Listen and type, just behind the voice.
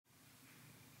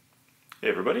Hey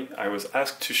everybody, I was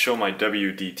asked to show my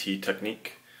WDT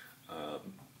technique.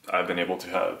 I've been able to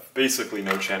have basically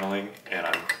no channeling, and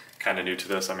I'm kind of new to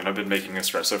this. I mean, I've been making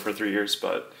espresso for 3 years,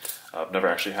 but I've never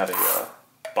actually had a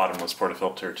bottomless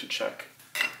portafilter to check.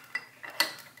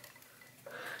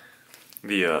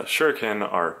 The shuriken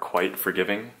are quite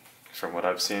forgiving from what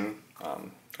I've seen.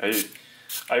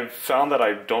 I've found that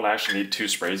I don't actually need 2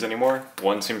 sprays anymore.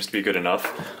 One seems to be good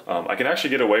enough. I can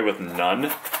actually get away with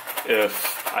none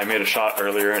if I made a shot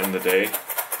earlier in the day,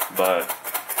 but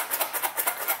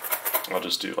I'll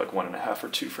just do like 1.5 or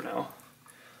 2 for now.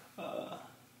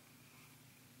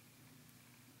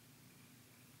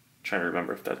 Trying to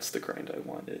remember if that's the grind I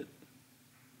wanted.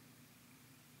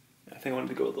 I think I wanted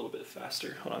to go a little bit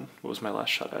faster. Hold on, what was my last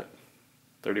shot at?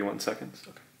 31 seconds?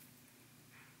 Okay.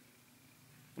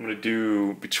 I'm gonna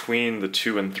do between the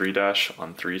 2 and 3 dash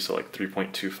on 3, so like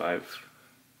 3.25.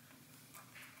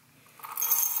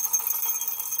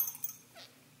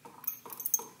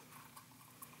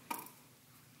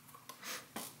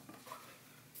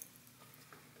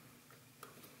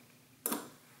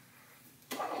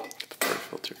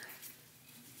 Filter.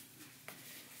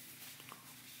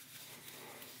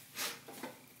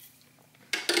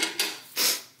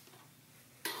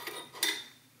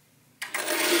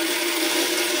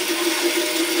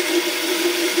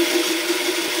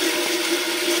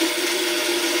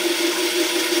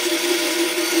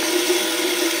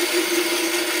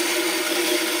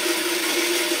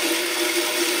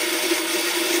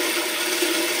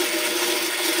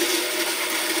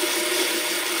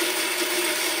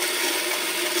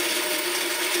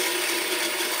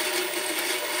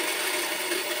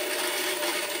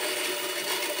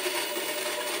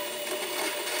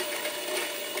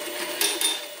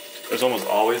 There's almost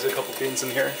always a couple beans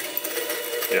in here.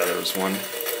 Yeah, there was one.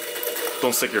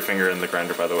 Don't stick your finger in the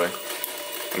grinder, by the way.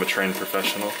 I'm a trained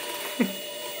professional.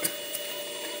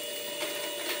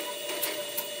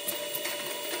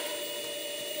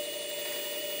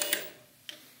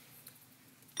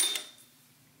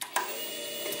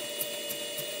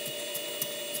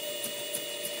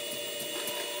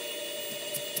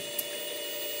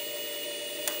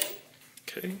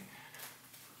 Okay.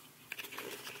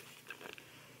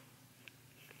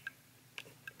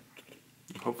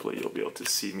 Hopefully you'll be able to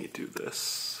see me do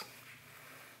this.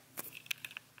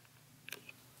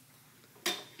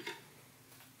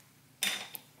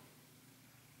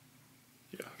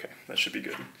 Yeah, okay, that should be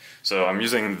good. So I'm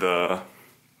using the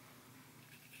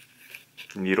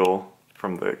needle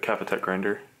from the Capitec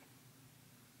grinder.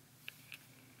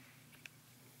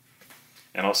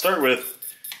 And I'll start with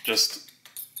just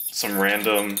some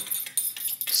random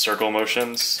circle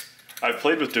motions. I've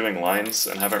played with doing lines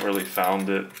and haven't really found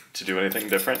it to do anything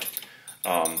different.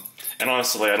 And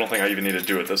honestly, I don't think I even need to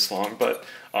do it this long, but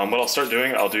what I'll start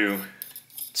doing, I'll do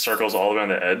circles all the way on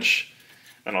the edge,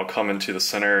 and I'll come into the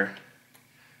center,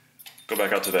 go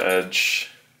back out to the edge,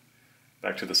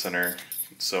 back to the center,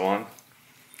 and so on.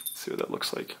 Let's see what that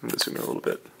looks like. I'm gonna zoom in a little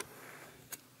bit.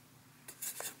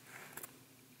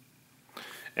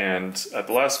 And at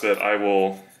the last bit, I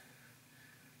will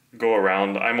go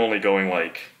around. I'm only going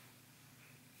like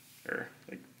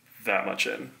that much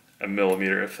in, a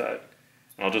millimeter if that.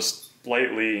 And I'll just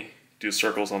lightly do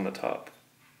circles on the top.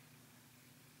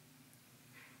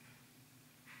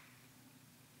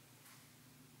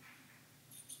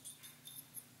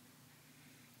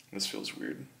 This feels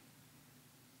weird.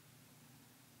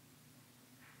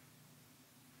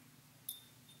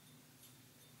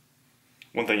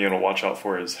 One thing you want to watch out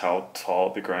for is how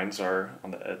tall the grinds are on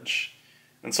the edge.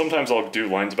 And sometimes I'll do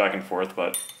lines back and forth,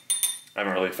 but I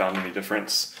haven't really found any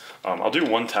difference. I'll do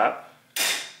 1 tap,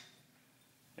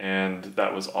 and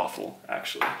that was awful,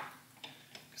 actually,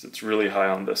 because it's really high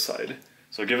on this side.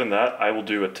 So given that, I will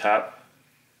do a tap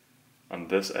on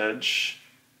this edge.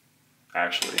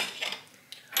 Actually,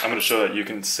 I'm going to show that you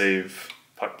can save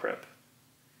puck prep,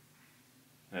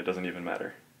 and it doesn't even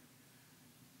matter.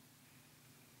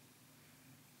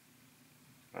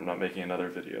 I'm not making another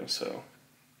video, so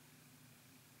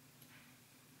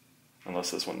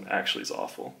unless this one actually is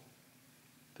awful,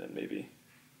 then maybe.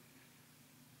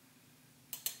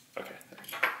 Okay,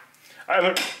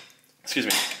 there. Excuse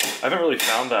me, I haven't really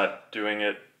found that doing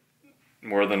it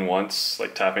more than once,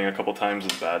 like tapping a couple times,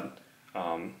 is bad.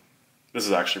 This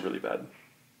is actually really bad.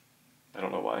 I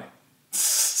don't know why.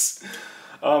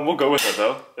 We'll go with it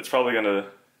though. It's probably gonna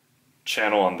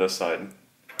channel on this side.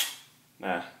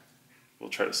 Nah, we'll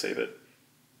try to save it.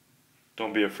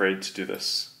 Don't be afraid to do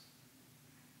this.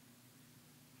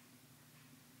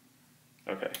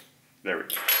 Okay, there we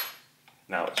go.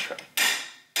 Now let's try.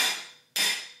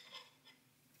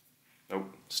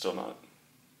 Nope, still not.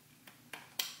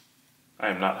 I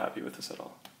am not happy with this at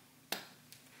all. I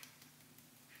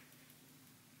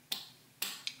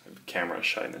have camera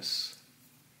shyness.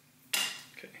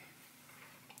 Okay.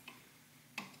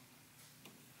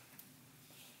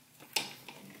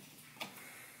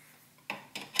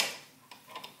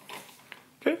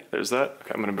 Okay, there's that.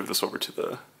 Okay, I'm gonna move this over to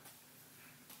the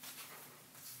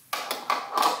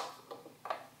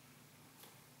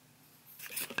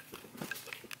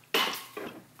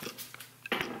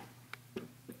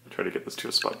try to get this to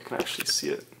a spot you can actually see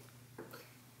it.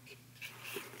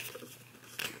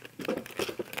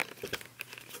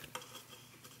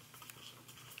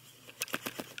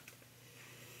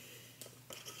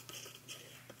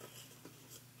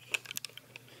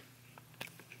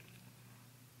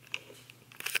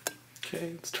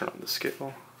 Okay, let's turn on the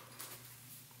scale.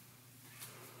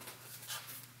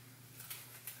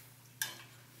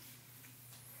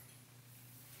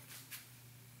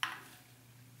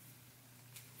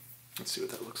 Let's see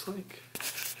what that looks like.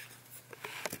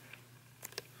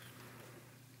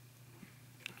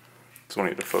 Just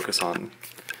want you to focus on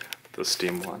the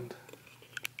steam wand.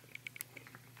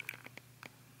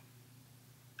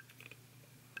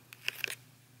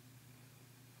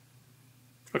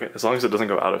 Okay, as long as it doesn't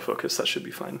go out of focus, that should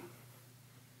be fine.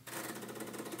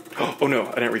 Oh no,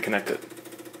 I didn't reconnect it.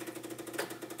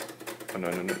 Oh no.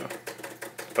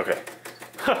 Okay.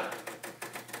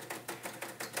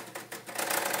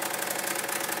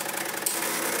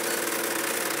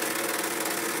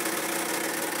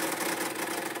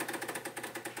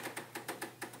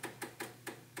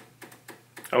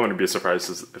 I wouldn't be surprised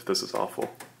if this is awful.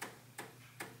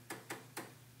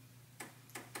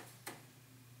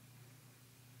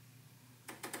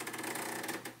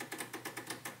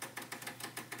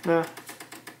 Nah.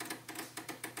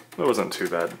 It wasn't too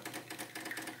bad.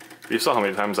 You saw how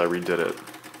many times I redid it.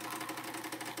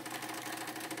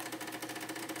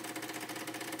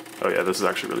 Oh yeah, this is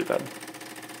actually really bad.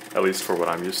 At least for what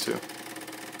I'm used to.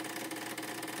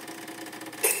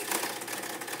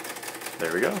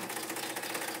 There we go.